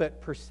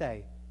pulpit per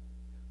se,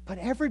 but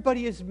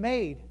everybody is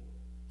made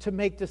to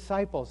make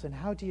disciples. And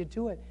how do you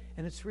do it?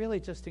 And it's really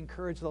just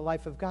encourage the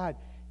life of God.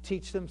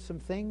 Teach them some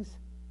things.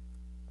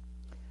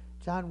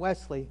 John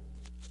Wesley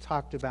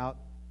talked about,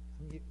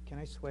 can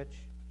I switch?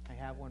 I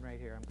have one right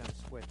here. I'm going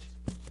to switch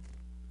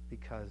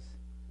because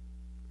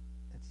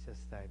it's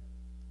just that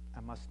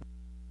I must.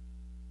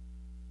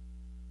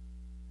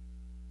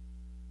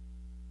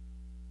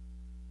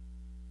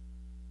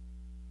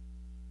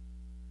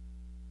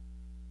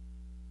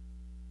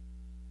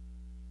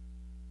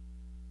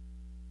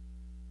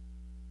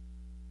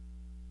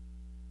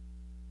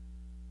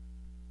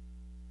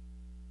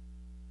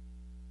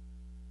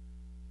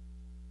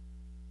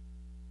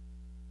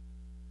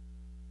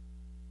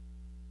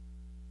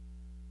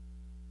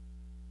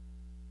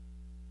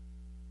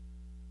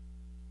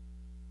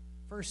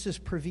 First is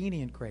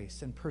prevenient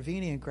grace. And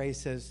prevenient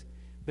grace is,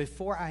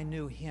 before I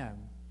knew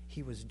him,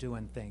 he was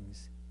doing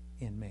things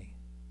in me.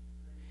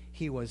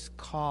 He was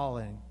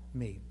calling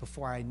me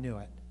before I knew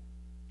it.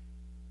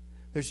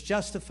 There's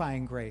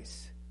justifying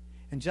grace.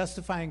 And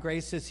justifying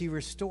grace is he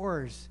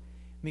restores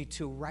me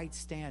to right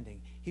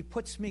standing. He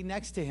puts me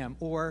next to him,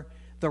 or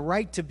the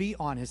right to be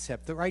on his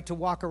hip, the right to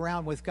walk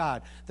around with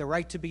God, the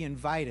right to be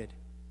invited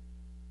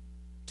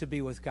to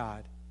be with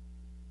God.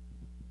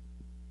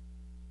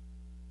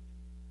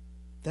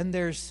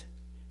 Then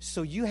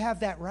so you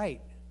have that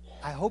right.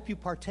 I hope you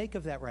partake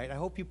of that right. I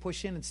hope you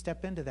push in and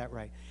step into that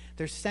right.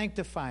 There's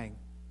sanctifying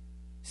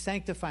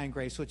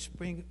grace, which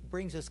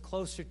brings us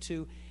closer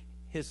to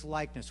his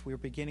likeness. We're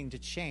beginning to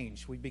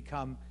change. We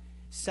become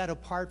set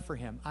apart for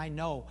him. I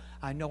know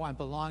I'm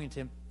belonging to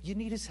him. You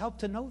need his help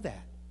to know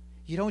that.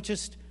 You don't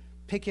just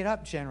pick it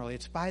up generally.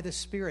 It's by the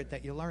Spirit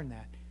that you learn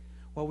that.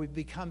 Well, we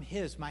become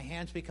his. My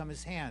hands become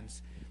his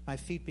hands. My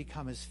feet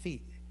become his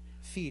feet,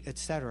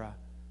 etc.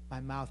 My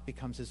mouth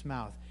becomes his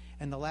mouth.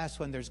 And the last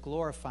one, there's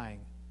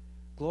glorifying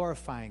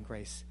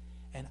grace.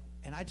 And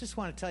I just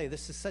want to tell you,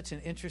 this is such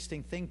an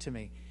interesting thing to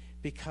me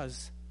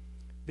because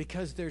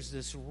there's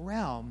this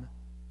realm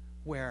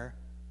where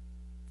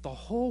the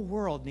whole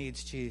world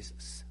needs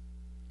Jesus.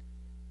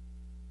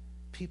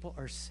 People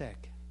are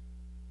sick.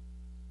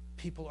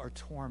 People are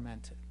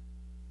tormented.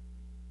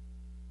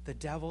 The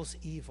devil's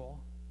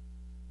evil.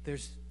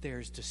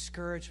 There's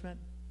discouragement.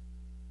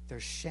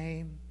 There's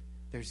shame.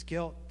 There's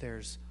guilt.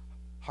 There's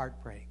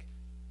heartbreak.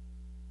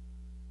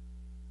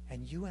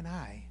 And you and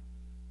I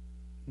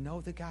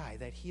know the guy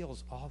that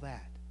heals all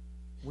that.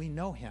 We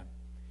know him.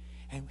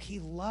 And he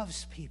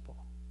loves people.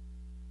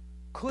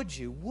 Would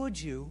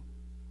you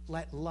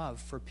let love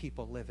for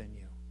people live in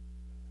you?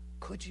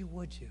 Would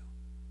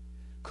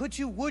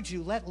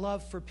you let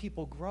love for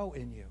people grow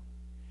in you?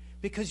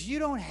 Because you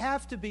don't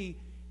have to be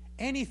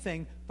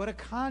anything but a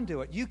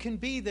conduit. You can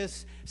be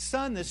this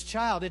son, this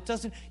child.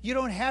 You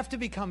don't have to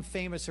become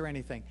famous or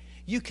anything.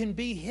 You can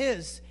be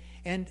his,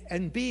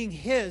 and being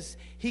his,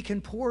 he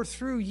can pour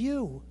through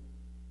you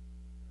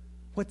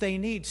what they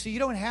need. So you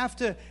don't have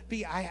to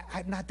be,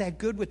 I'm not that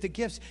good with the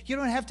gifts. You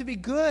don't have to be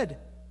good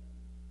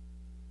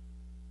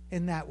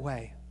in that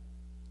way.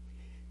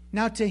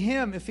 Now to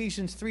him,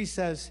 Ephesians 3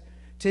 says,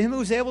 to him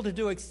who is able to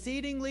do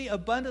exceedingly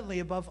abundantly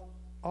above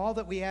all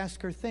that we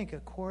ask or think,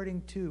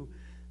 according to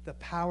the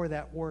power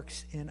that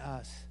works in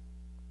us,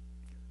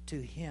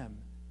 to him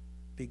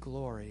be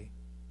glory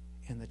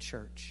in the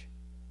church.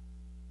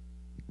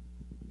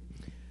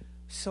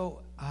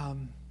 So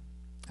I'm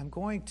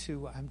going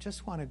to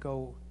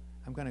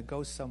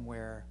go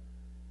somewhere,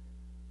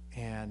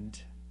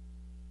 and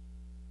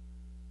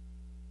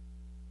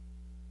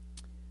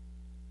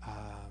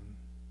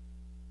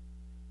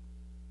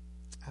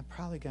I'm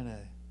probably going to,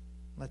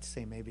 let's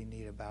say, maybe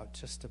need about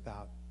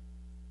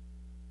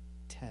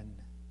 10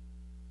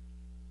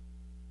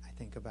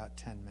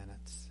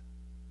 minutes.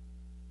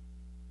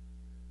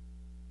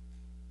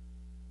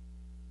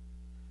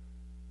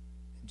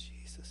 In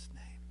Jesus'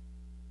 name.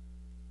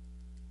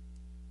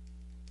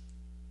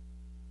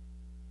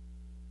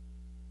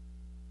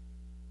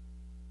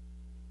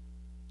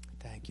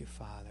 Thank you,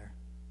 Father.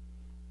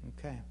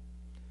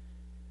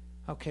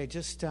 Okay,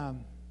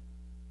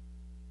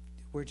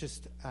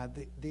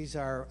 these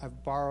are,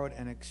 I've borrowed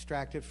and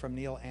extracted from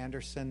Neil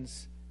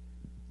Anderson's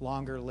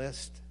longer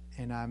list,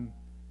 and I'm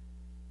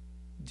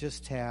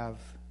just have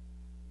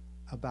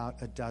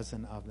about a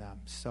dozen of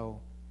them.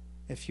 So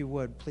if you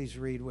would, please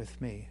read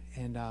with me.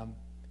 And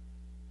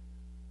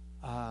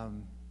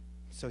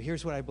so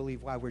here's what I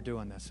believe why we're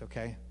doing this,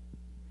 okay?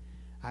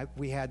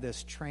 We had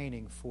this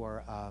training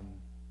for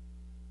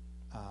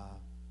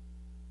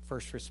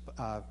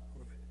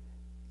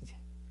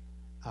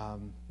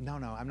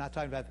no, I'm not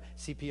talking about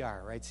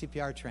CPR, right?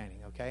 CPR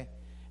training, okay?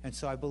 And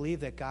so I believe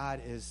that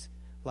God is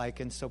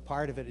and so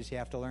part of it is you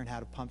have to learn how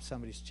to pump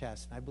somebody's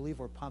chest. And I believe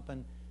we're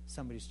pumping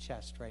somebody's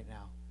chest right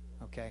now,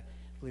 okay?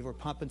 I believe we're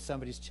pumping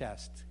somebody's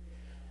chest.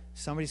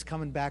 Somebody's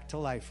coming back to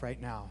life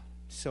right now.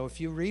 So if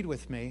you read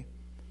with me,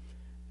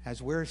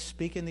 as we're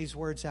speaking these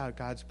words out,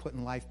 God's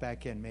putting life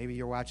back in. Maybe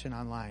you're watching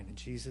online. In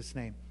Jesus'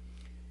 name.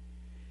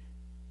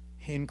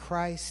 In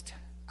Christ,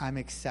 I'm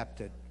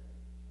accepted.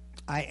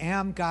 I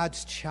am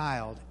God's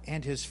child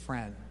and his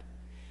friend.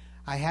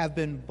 I have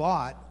been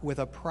bought with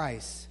a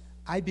price.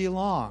 I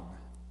belong.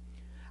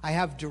 I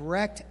have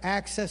direct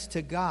access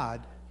to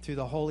God through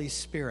the Holy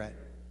Spirit.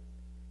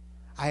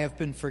 I have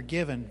been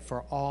forgiven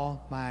for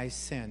all my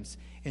sins.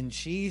 In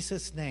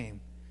Jesus'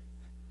 name,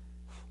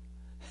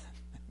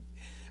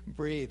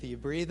 breathe. You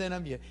breathe in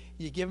them.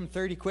 You give them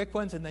 30 quick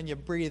ones, and then you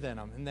breathe in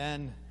them. And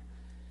then,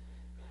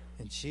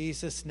 in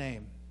Jesus'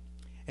 name.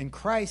 In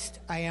Christ,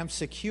 I am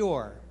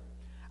secure.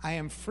 I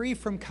am free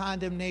from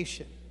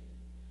condemnation.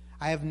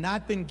 I have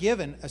not been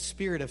given a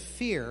spirit of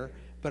fear,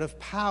 but of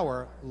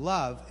power,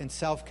 love, and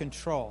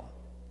self-control.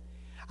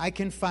 I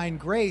can find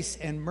grace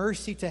and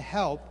mercy to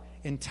help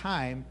in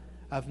time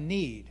of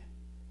need.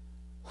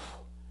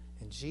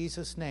 In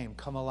Jesus' name,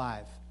 come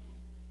alive.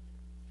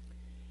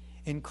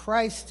 In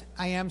Christ,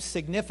 I am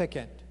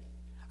significant.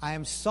 I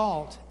am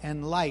salt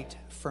and light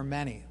for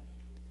many.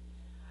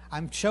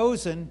 I'm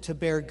chosen to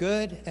bear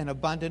good and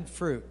abundant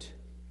fruit.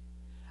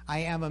 I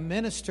am a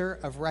minister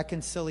of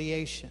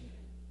reconciliation.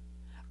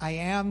 I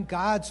am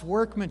God's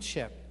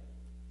workmanship.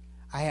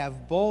 I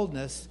have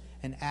boldness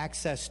and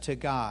access to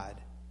God.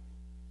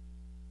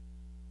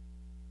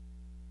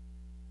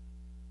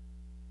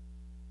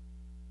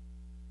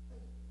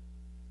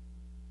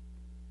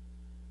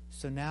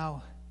 So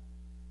now,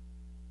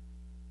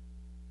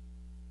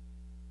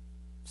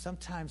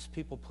 sometimes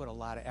people put a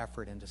lot of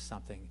effort into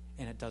something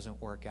and it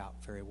doesn't work out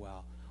very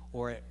well,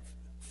 or it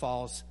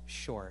falls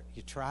short.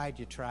 You tried,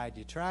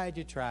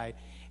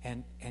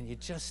 and you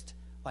just,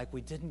 like,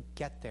 we didn't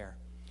get there.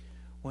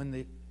 When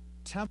the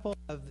temple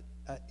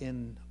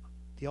in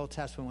the Old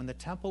Testament, when the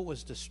temple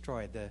was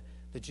destroyed,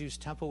 the Jews'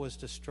 temple was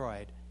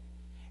destroyed,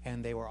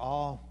 and they were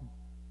all,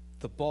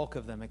 the bulk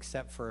of them,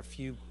 except for a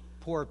few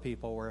poor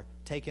people, were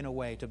taken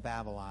away to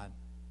Babylon.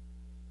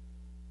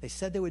 They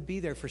said they would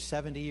be there for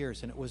 70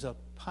 years, and it was a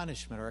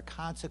punishment or a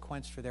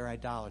consequence for their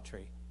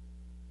idolatry.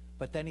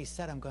 But then he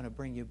said, I'm going to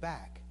bring you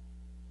back.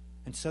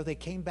 And so they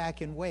came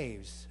back in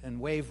waves, and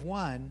wave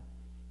one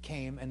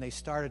came, and they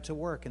started to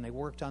work, and they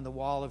worked on the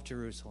wall of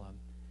Jerusalem.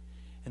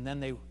 And then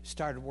they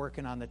started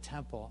working on the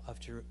temple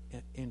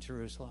in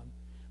Jerusalem.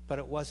 But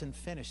it wasn't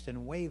finished.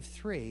 And wave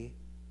three,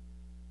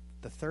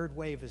 the third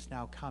wave, is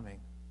now coming.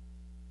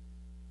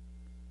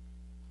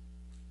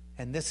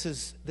 And this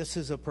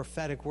is a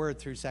prophetic word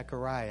through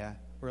Zechariah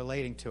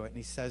relating to it. And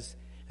he says,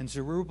 and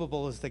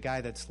Zerubbabel is the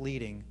guy that's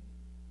leading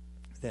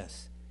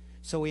this.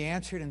 So he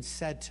answered and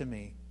said to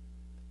me,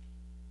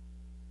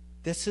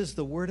 this is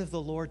the word of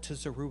the Lord to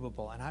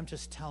Zerubbabel. And I'm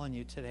just telling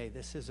you today,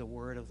 this is a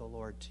word of the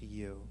Lord to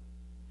you.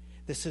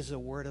 This is a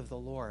word of the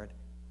Lord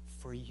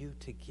for you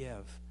to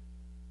give,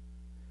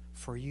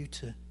 for you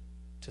to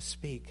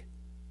speak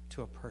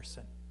to a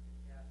person.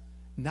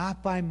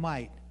 Not by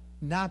might,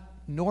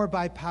 nor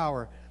by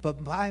power,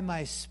 but by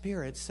my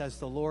Spirit, says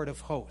the Lord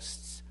of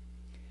hosts.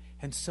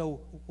 And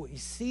so we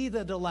see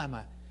the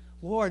dilemma.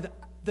 Lord,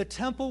 the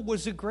temple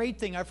was a great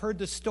thing. I've heard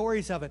the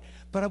stories of it.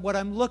 But what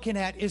I'm looking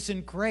at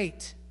isn't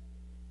great.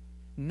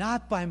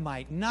 Not by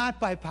might, not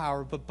by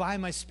power, but by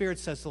my Spirit,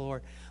 says the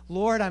Lord.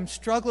 Lord, I'm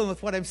struggling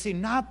with what I'm seeing.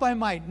 Not by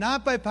might,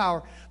 not by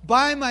power,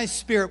 by my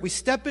Spirit. We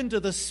step into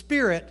the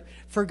Spirit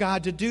for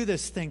God to do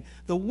this thing.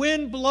 The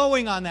wind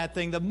blowing on that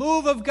thing, the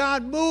move of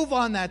God, move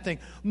on that thing.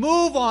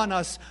 Move on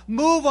us.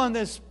 Move on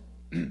this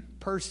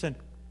person.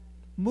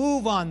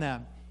 Move on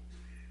them.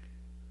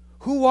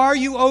 Who are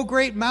you, O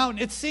great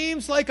mountain? It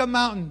seems like a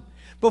mountain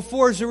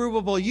before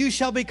Zerubbabel. You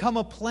shall become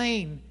a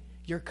plain.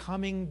 You're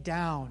coming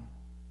down.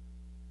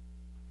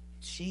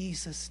 In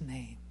Jesus'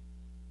 name.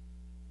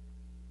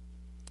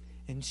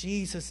 In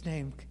Jesus'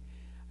 name.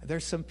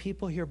 There's some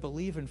people here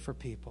believing for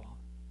people.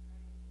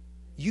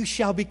 You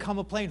shall become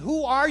a plain.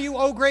 Who are you,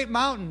 O great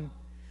mountain?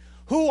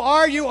 Who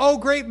are you, O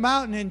great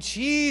mountain? In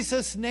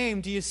Jesus'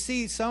 name. Do you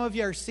see? Some of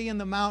you are seeing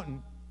the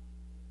mountain.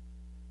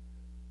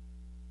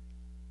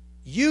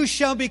 You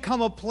shall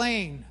become a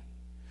plain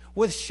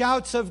with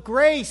shouts of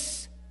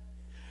grace.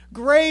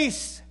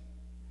 Grace.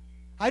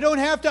 I don't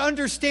have to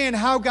understand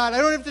how God, I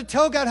don't have to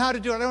tell God how to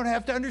do it. I don't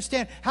have to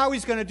understand how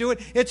He's going to do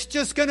it. It's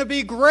just going to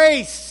be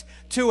grace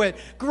to it.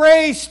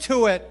 Grace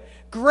to it.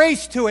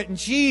 Grace to it in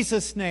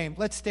Jesus' name.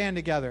 Let's stand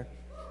together.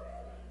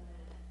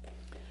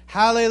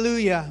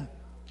 Hallelujah.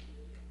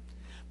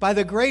 By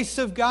the grace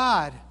of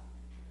God,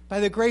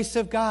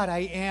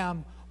 I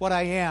am what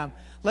I am.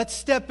 Let's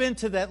step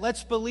into that.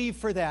 Let's believe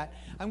for that.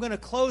 I'm going to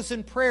close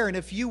in prayer. And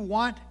if you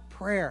want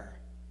prayer,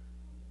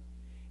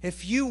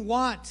 if you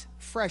want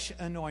fresh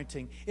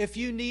anointing, if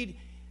you need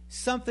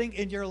something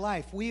in your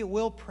life, we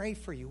will pray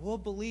for you. We'll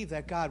believe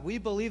that God. We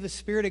believe the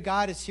Spirit of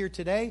God is here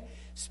today.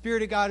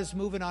 Spirit of God is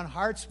moving on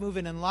hearts,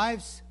 moving in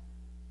lives.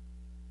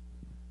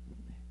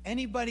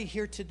 Anybody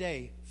here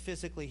today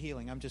physically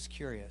healing? I'm just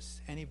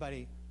curious.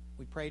 Anybody?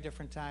 We pray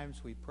different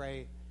times. We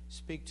pray,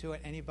 speak to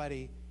it.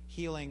 Anybody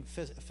healing,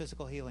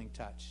 physical healing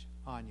touch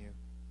on you?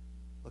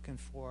 Looking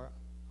for,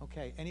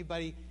 okay.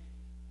 Anybody?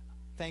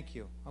 Thank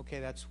you.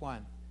 Okay, that's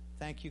one.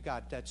 Thank you,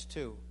 God. That's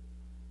two.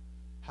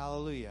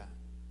 Hallelujah.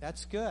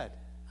 That's good.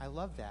 I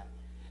love that.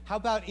 How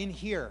about in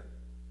here?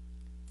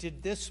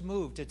 Did this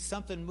move? Did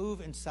something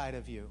move inside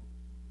of you?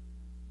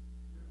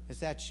 Is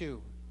that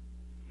you?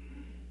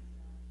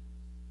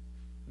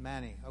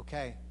 Many.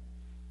 Okay.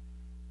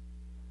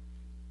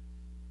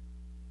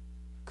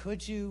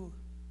 Could you,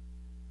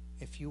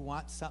 if you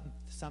want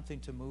something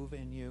to move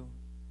in you,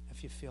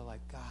 if you feel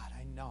like, God,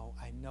 I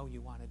know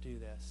you want to do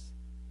this.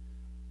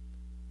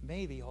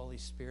 Maybe Holy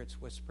Spirit's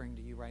whispering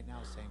to you right now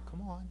saying,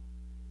 come on.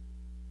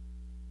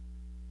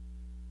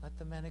 Let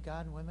the men of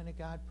God and women of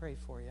God pray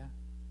for you.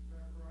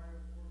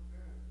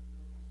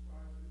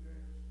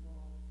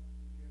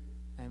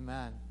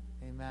 Amen.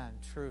 Amen.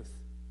 Truth.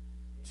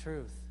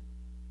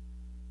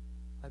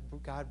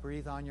 Let God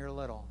breathe on your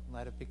little.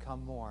 Let it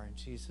become more in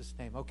Jesus'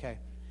 name. Okay,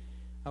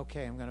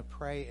 I'm going to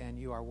pray, and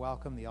you are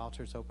welcome. The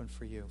altar's open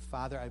for you.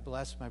 Father, I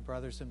bless my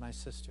brothers and my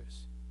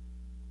sisters.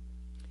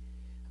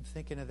 I'm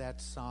thinking of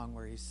that song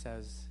where he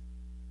says,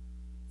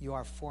 you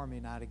are for me,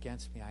 not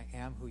against me. I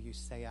am who you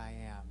say I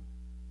am.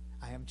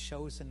 I am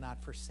chosen,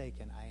 not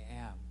forsaken. I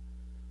am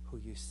who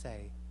you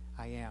say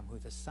I am. Who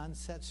the Son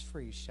sets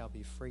free shall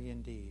be free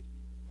indeed.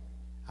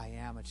 I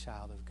am a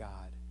child of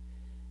God.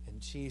 In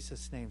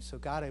Jesus' name. So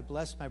God, I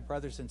bless my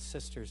brothers and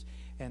sisters,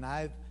 and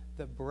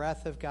the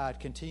breath of God,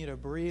 continue to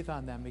breathe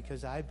on them,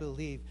 because I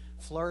believe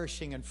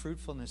flourishing and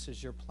fruitfulness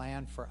is your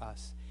plan for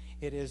us.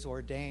 It is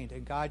ordained.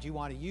 And God, you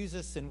want to use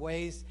us in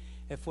ways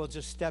if we'll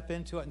just step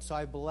into it. And so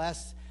I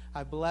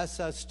bless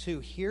us to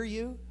hear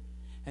you,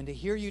 and to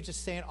hear you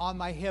just saying on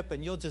my hip,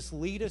 and you'll just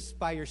lead us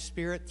by your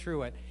Spirit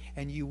through it,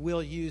 and you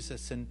will use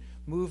us and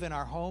move in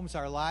our homes,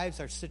 our lives,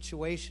 our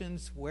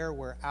situations, where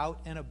we're out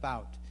and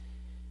about,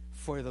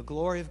 for the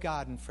glory of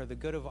God and for the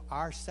good of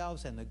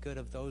ourselves and the good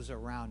of those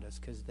around us,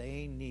 because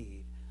they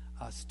need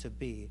us to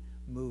be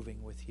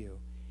moving with you.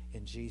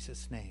 In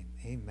Jesus' name,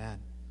 amen.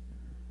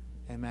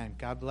 Amen.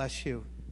 God bless you.